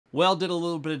Well, did a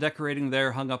little bit of decorating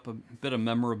there, hung up a bit of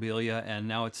memorabilia, and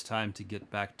now it's time to get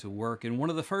back to work. And one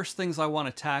of the first things I want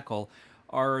to tackle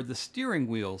are the steering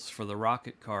wheels for the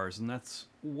rocket cars, and that's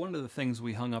one of the things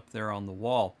we hung up there on the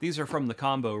wall. These are from the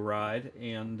combo ride,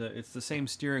 and it's the same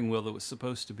steering wheel that was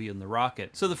supposed to be in the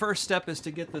rocket. So the first step is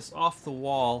to get this off the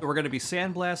wall. We're going to be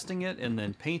sandblasting it and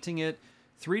then painting it,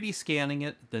 3D scanning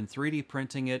it, then 3D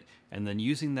printing it, and then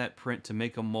using that print to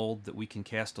make a mold that we can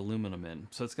cast aluminum in.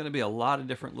 So it's going to be a lot of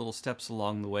different little steps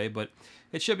along the way, but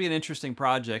it should be an interesting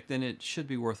project, and it should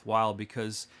be worthwhile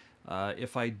because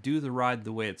if I do the ride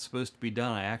the way it's supposed to be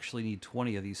done, I actually need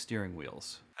 20 of these steering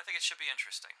wheels. I think it should be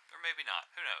interesting, or maybe not.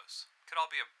 Who knows? Could all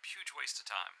be a huge waste of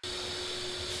time.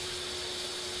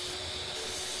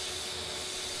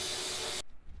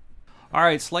 All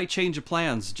right, slight change of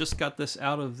plans. Just got this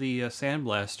out of the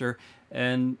sandblaster,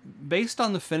 and based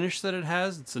on the finish that it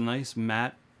has, it's a nice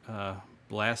matte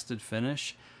blasted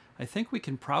finish. I think we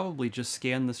can probably just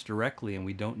scan this directly and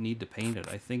we don't need to paint it.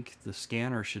 I think the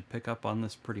scanner should pick up on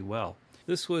this pretty well.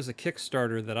 This was a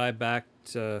Kickstarter that I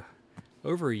backed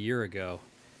over a year ago,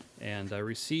 and I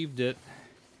received it,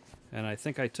 and I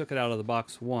think I took it out of the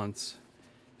box once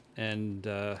and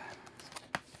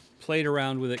played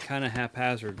around with it kind of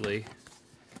haphazardly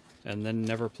and then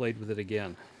never played with it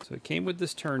again. So it came with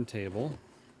this turntable,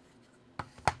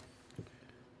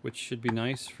 which should be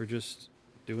nice for just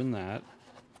doing that.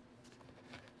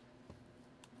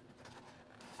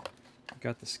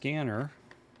 Got the scanner.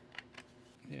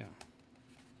 Yeah.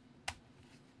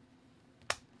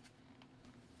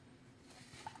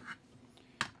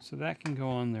 So that can go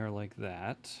on there like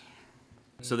that.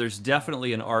 So there's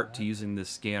definitely an art to using this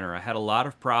scanner. I had a lot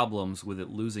of problems with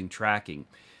it losing tracking.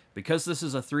 Because this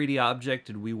is a 3D object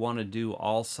and we want to do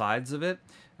all sides of it,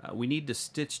 we need to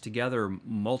stitch together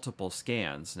multiple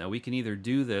scans. Now we can either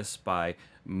do this by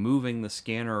moving the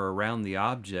scanner around the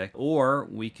object, or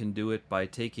we can do it by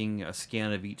taking a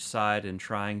scan of each side and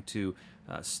trying to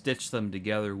stitch them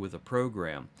together with a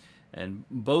program. And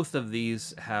both of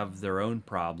these have their own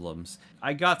problems.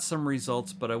 I got some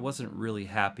results, but I wasn't really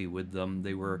happy with them.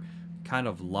 They were kind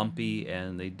of lumpy,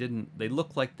 and they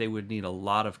looked like they would need a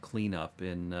lot of cleanup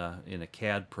in a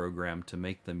CAD program to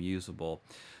make them usable.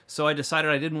 So I decided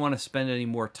I didn't want to spend any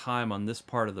more time on this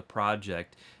part of the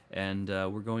project, and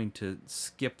we're going to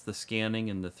skip the scanning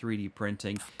and the 3D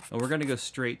printing, and we're going to go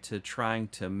straight to trying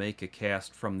to make a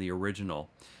cast from the original.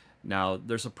 Now,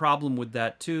 there's a problem with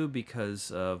that too because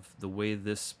of the way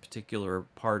this particular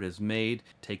part is made.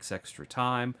 It takes extra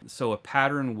time. So a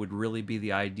pattern would really be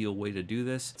the ideal way to do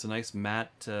this. It's a nice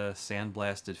matte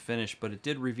sandblasted finish, but it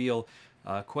did reveal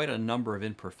quite a number of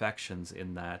imperfections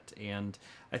in that. And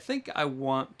I think I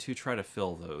want to try to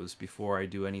fill those before I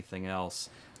do anything else.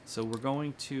 So we're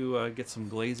going to get some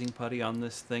glazing putty on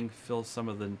this thing, fill some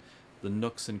of the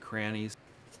nooks and crannies.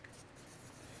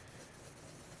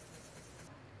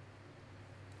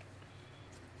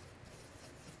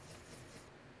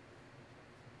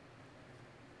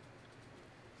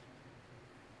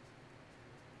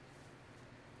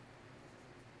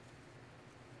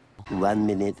 One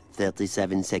minute,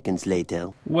 37 seconds later.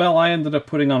 Well, I ended up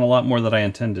putting on a lot more than I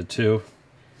intended to.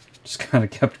 Just kind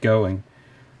of kept going.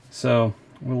 So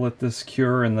we'll let this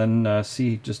cure and then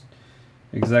see just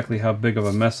exactly how big of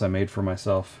a mess I made for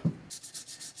myself.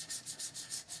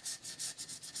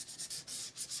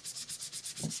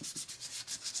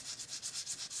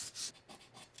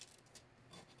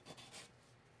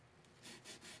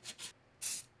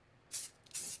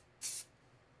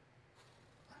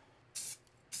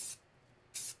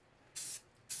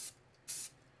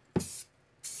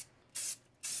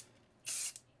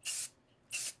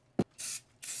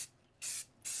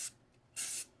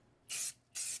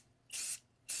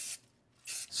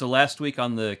 So last week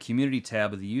on the community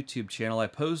tab of the YouTube channel, I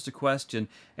posed a question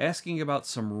asking about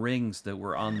some rings that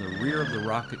were on the rear of the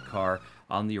rocket car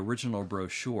on the original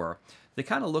brochure. They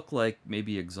kind of look like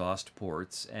maybe exhaust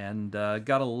ports, and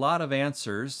got a lot of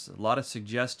answers, a lot of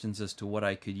suggestions as to what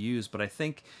I could use, but I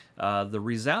think the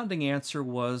resounding answer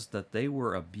was that they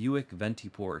were a Buick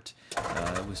Ventiport.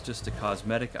 It was just a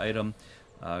cosmetic item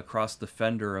across the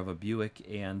fender of a Buick,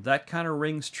 and that kind of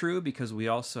rings true because we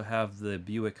also have the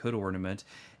Buick hood ornament,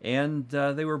 and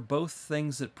they were both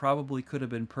things that probably could have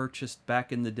been purchased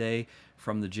back in the day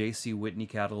from the J.C. Whitney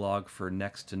catalog for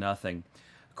next to nothing.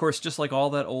 Of course, just like all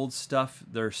that old stuff,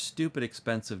 they're stupid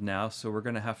expensive now, so we're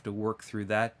going to have to work through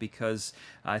that because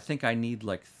I think I need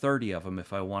like 30 of them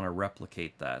if I want to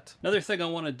replicate that. Another thing I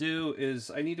want to do is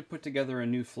I need to put together a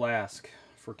new flask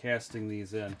for casting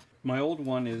these in. My old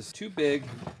one is too big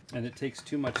and it takes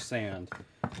too much sand.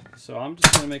 So I'm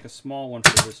just going to make a small one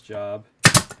for this job.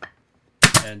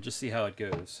 and just see how it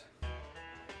goes.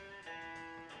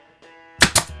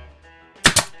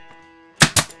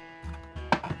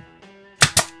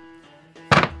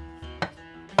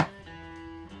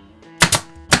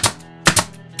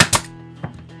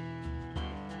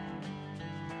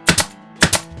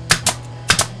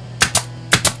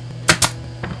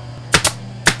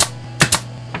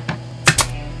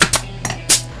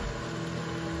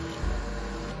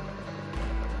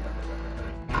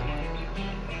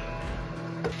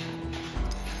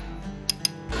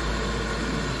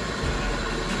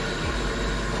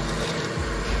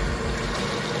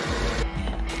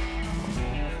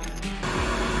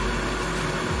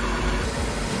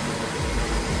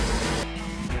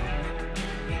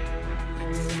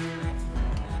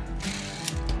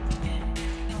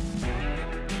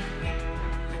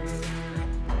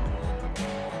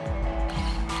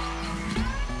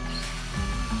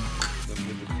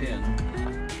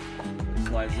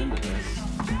 Slides into this.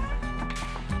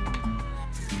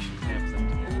 You should tamp them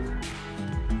together.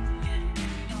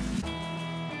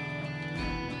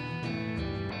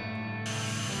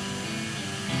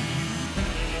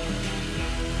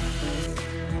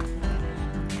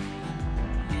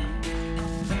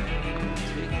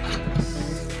 Take this.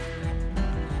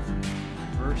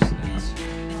 Reverse it.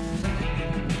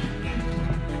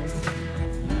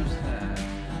 Use that.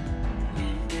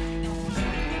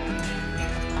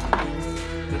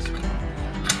 This one.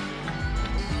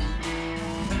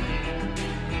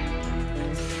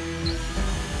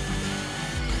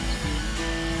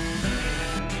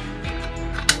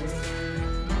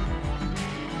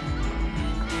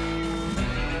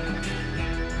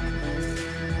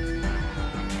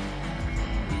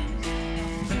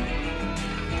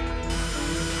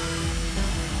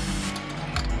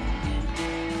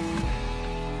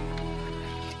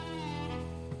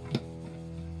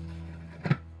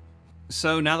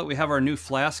 So now that we have our new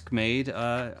flask made,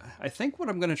 I think what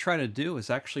I'm going to try to do is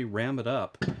actually ram it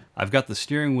up. I've got the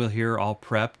steering wheel here all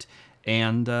prepped,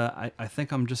 and I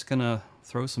think I'm just going to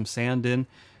throw some sand in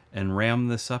and ram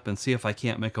this up and see if I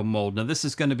can't make a mold. Now this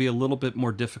is going to be a little bit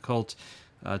more difficult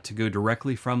to go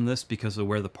directly from this because of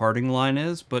where the parting line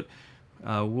is, but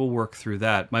we'll work through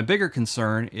that. My bigger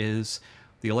concern is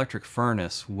the electric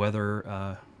furnace,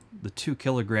 whether the 2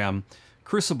 kilogram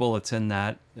crucible that's in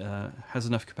that has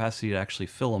enough capacity to actually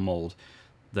fill a mold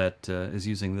that is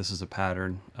using this as a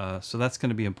pattern. So that's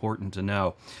going to be important to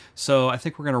know. So I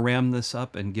think we're going to ram this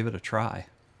up and give it a try.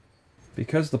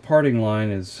 Because the parting line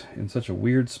is in such a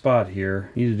weird spot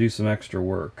here, I need to do some extra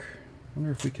work. I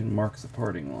wonder if we can mark the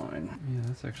parting line. Yeah,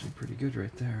 that's actually pretty good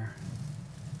right there.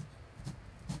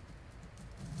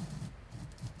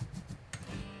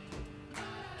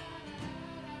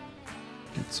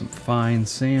 Get some fine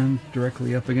sand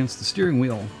directly up against the steering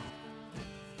wheel.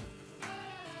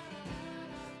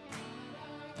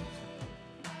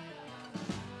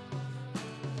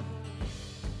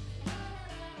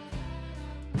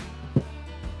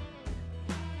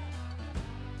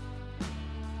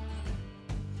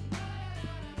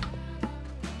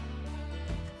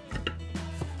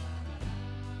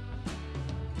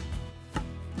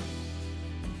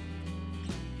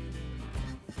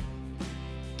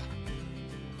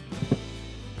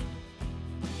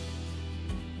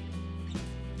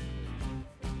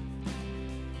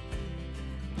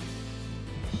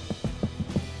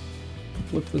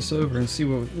 Flip this over and see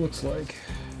what it looks like.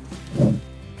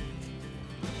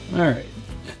 Alright,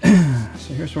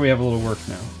 so here's where we have a little work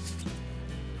now.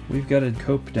 We've got to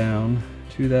cope down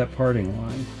to that parting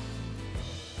line.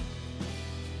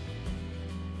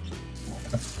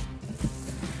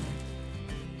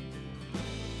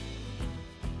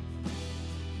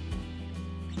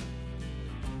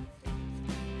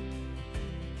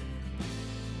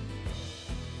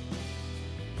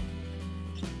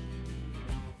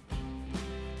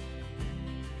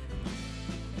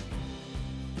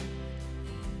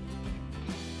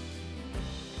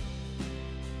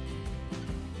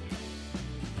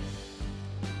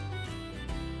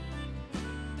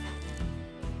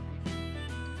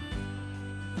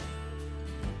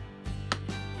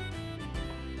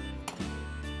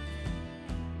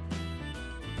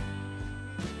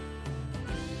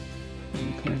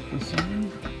 Clamp this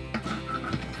in.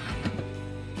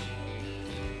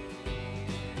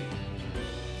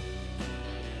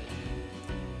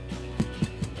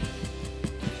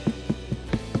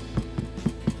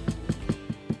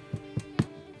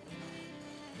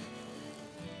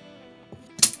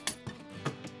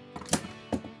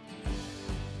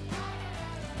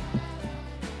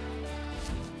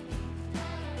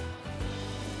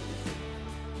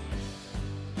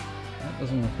 That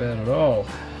doesn't look bad at all.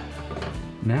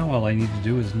 Now all I need to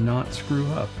do is not screw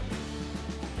up.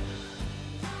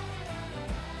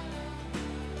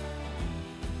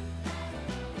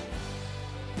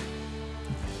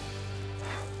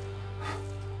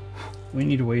 We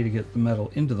need a way to get the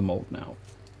metal into the mold now.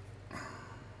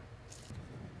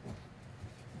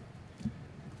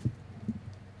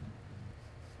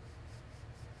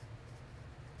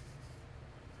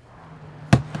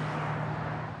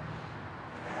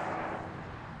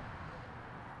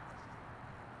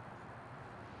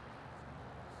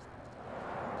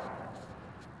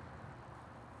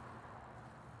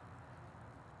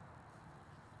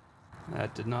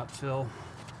 That did not fill.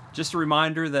 Just a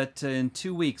reminder that in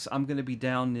 2 weeks I'm going to be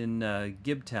down in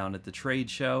Gibtown at the trade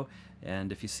show,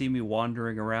 and if you see me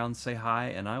wandering around, say hi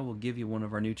and I will give you one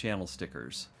of our new channel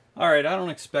stickers. Alright, I don't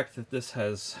expect that this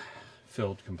has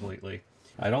filled completely.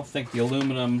 I don't think the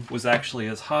aluminum was actually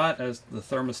as hot as the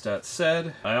thermostat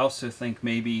said. I also think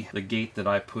maybe the gate that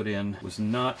I put in was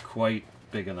not quite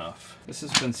big enough. This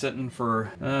has been sitting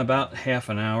for about half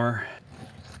an hour.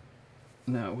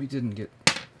 No, we didn't get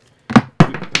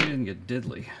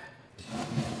diddly.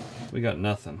 We got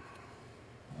nothing.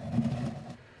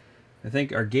 I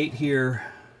think our gate here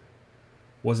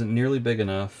wasn't nearly big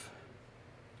enough,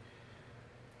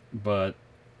 but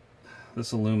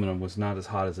this aluminum was not as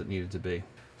hot as it needed to be.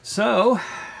 So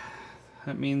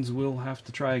that means we'll have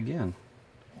to try again.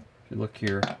 If you look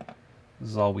here, this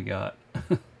is all we got.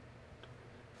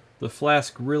 The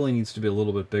flask really needs to be a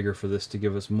little bit bigger for this to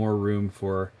give us more room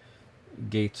for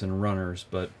gates and runners,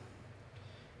 but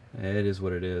it is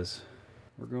what it is.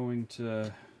 We're going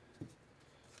to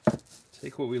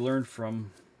take what we learned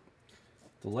from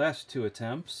the last 2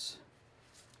 attempts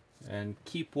and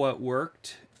keep what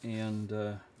worked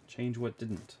and change what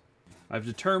didn't. I've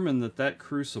determined that that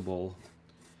crucible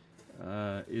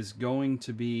is going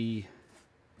to be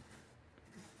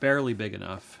barely big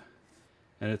enough,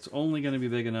 and it's only going to be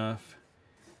big enough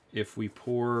if we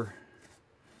pour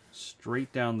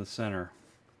straight down the center,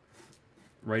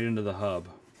 right into the hub.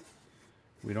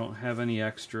 We don't have any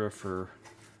extra for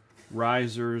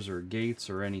risers or gates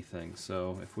or anything,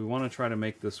 so if we want to try to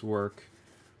make this work,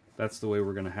 that's the way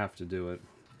we're going to have to do it.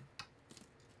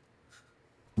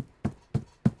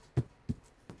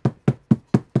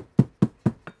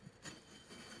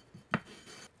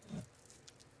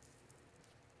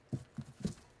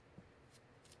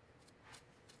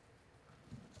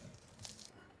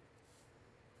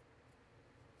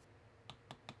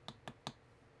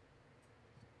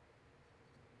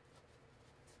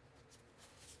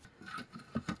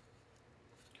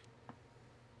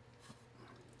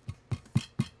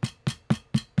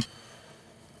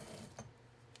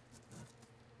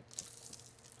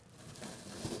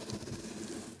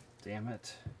 Damn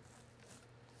it.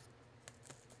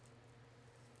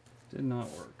 Did not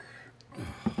work.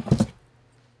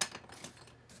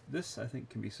 This, I think,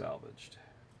 can be salvaged.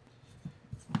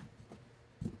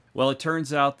 Well, it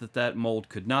turns out that that mold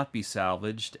could not be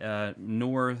salvaged,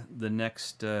 nor the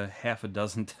next half a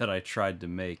dozen that I tried to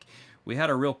make. We had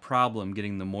a real problem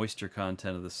getting the moisture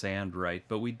content of the sand right,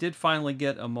 but we did finally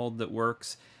get a mold that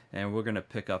works, and we're going to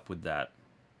pick up with that.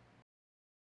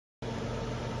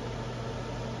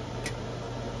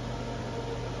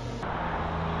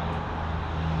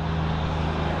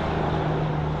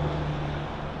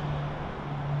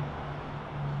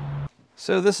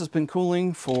 So this has been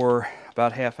cooling for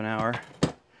about half an hour,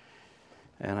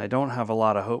 and I don't have a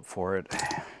lot of hope for it.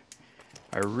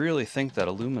 I really think that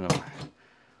aluminum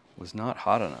was not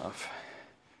hot enough,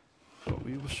 but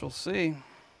we shall see.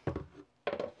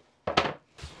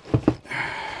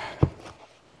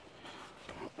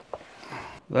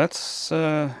 That's,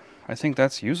 I think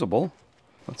that's usable.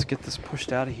 Let's get this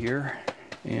pushed out of here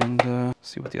and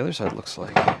see what the other side looks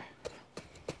like.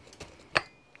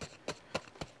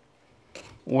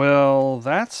 Well,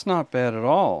 that's not bad at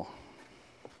all.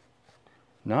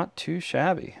 Not too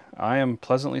shabby. I am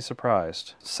pleasantly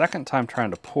surprised. Second time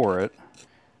trying to pour it.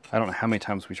 I don't know how many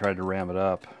times we tried to ram it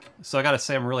up. So I gotta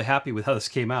say I'm really happy with how this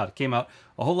came out. It came out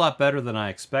a whole lot better than I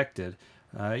expected.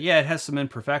 Yeah, it has some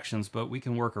imperfections, but we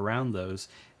can work around those.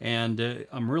 And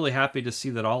I'm really happy to see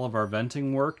that all of our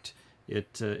venting worked.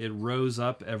 It rose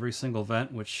up every single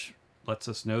vent, which lets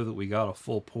us know that we got a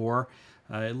full pour.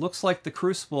 It looks like the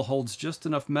crucible holds just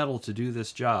enough metal to do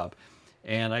this job.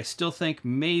 And I still think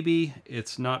maybe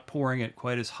it's not pouring it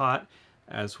quite as hot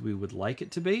as we would like it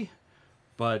to be,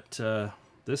 but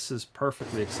this is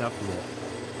perfectly acceptable.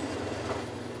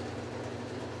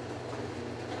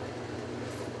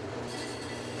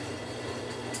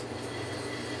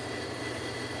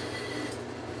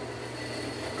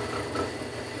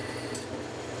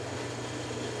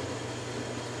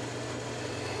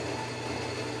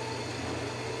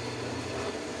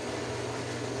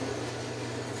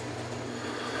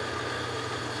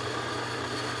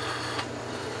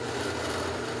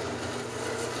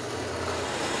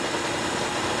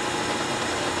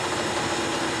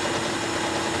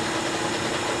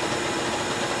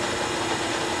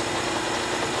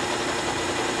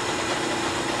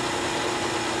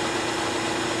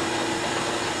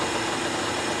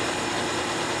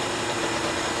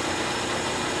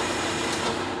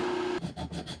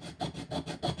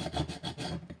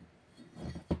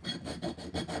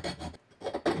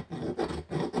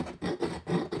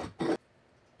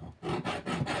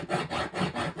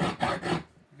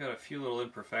 few little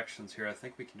imperfections here. I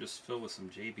think we can just fill with some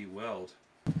JB Weld.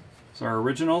 So our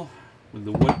original with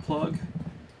the wood plug,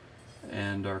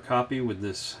 and our copy with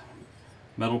this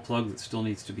metal plug that still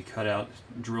needs to be cut out,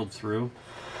 drilled through.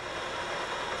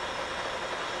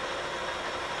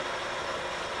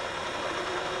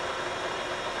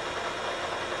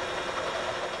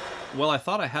 Well, I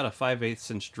thought I had a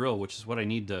 5/8 inch drill, which is what I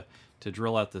need to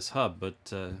drill out this hub,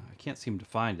 but I can't seem to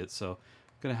find it, so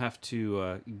I'm going to have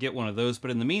to get one of those.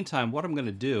 But in the meantime, what I'm going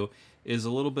to do is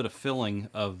a little bit of filling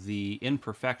of the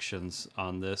imperfections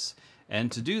on this.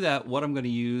 And to do that, what I'm going to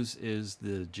use is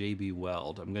the JB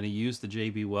Weld. I'm going to use the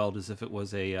JB Weld as if it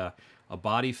was a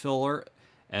body filler.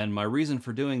 And my reason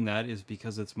for doing that is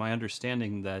because it's my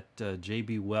understanding that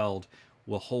JB Weld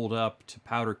will hold up to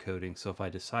powder coating. So if I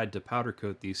decide to powder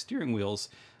coat these steering wheels,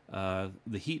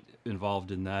 the heat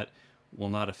involved in that will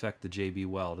not affect the JB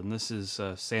Weld. And this is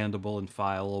sandable and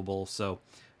fileable, so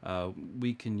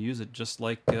we can use it just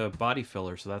like body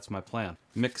filler, so that's my plan.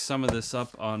 Mix some of this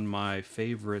up on my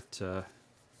favorite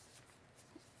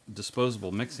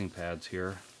disposable mixing pads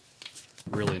here.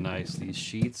 Really nice. These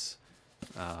sheets,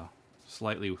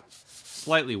 slightly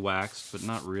waxed, but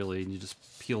not really. You just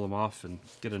peel them off and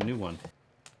get a new one.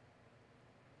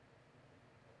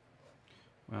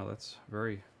 Wow, that's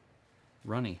very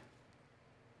runny.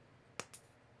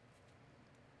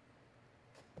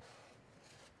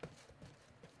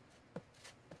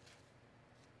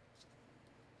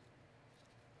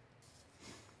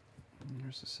 And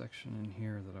there's a section in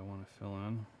here that I want to fill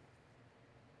in.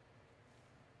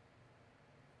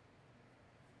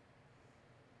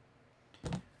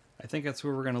 I think that's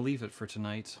where we're going to leave it for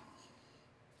tonight.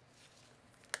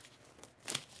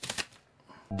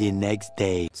 The next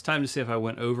day. It's time to see if I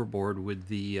went overboard with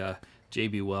the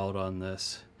JB Weld on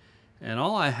this. And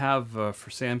all I have for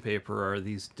sandpaper are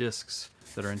these discs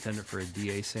that are intended for a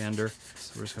DA sander.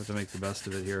 So we're just going to have to make the best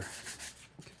of it here.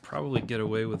 Could probably get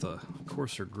away with a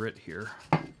coarser grit here.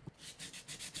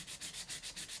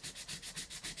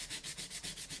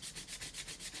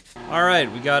 All right,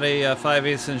 we got a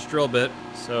 5/8 inch drill bit,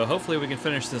 so hopefully we can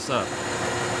finish this up.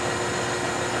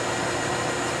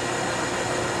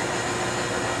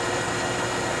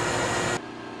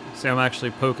 See, I'm actually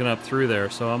poking up through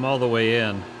there, so I'm all the way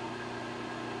in.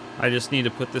 I just need to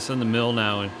put this in the mill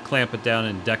now and clamp it down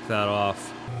and deck that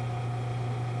off.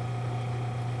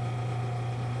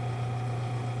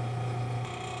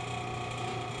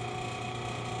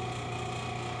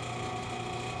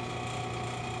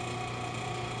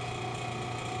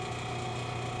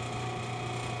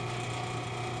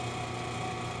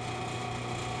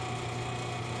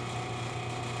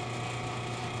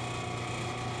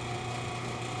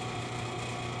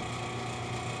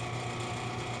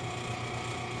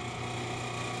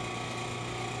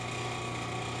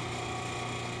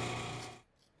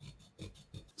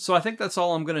 So I think that's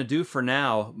all I'm going to do for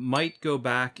now. Might go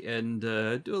back and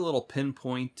do a little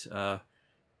pinpoint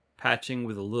patching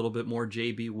with a little bit more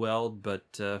JB Weld,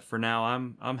 but for now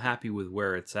I'm happy with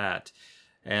where it's at.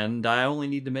 And I only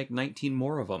need to make 19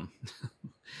 more of them.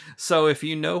 So if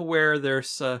you know where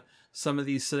there's some of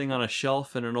these sitting on a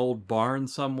shelf in an old barn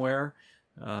somewhere,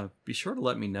 be sure to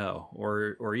let me know.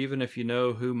 Or even if you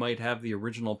know who might have the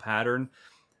original pattern,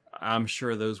 I'm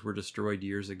sure those were destroyed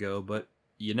years ago, but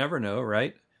you never know,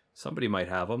 right? Somebody might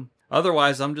have them.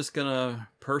 Otherwise, I'm just going to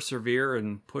persevere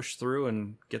and push through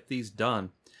and get these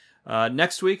done.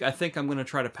 Next week, I think I'm going to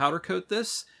try to powder coat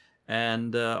this.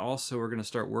 And also, we're going to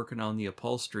start working on the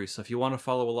upholstery. So if you want to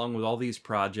follow along with all these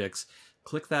projects,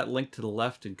 click that link to the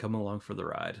left and come along for the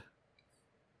ride.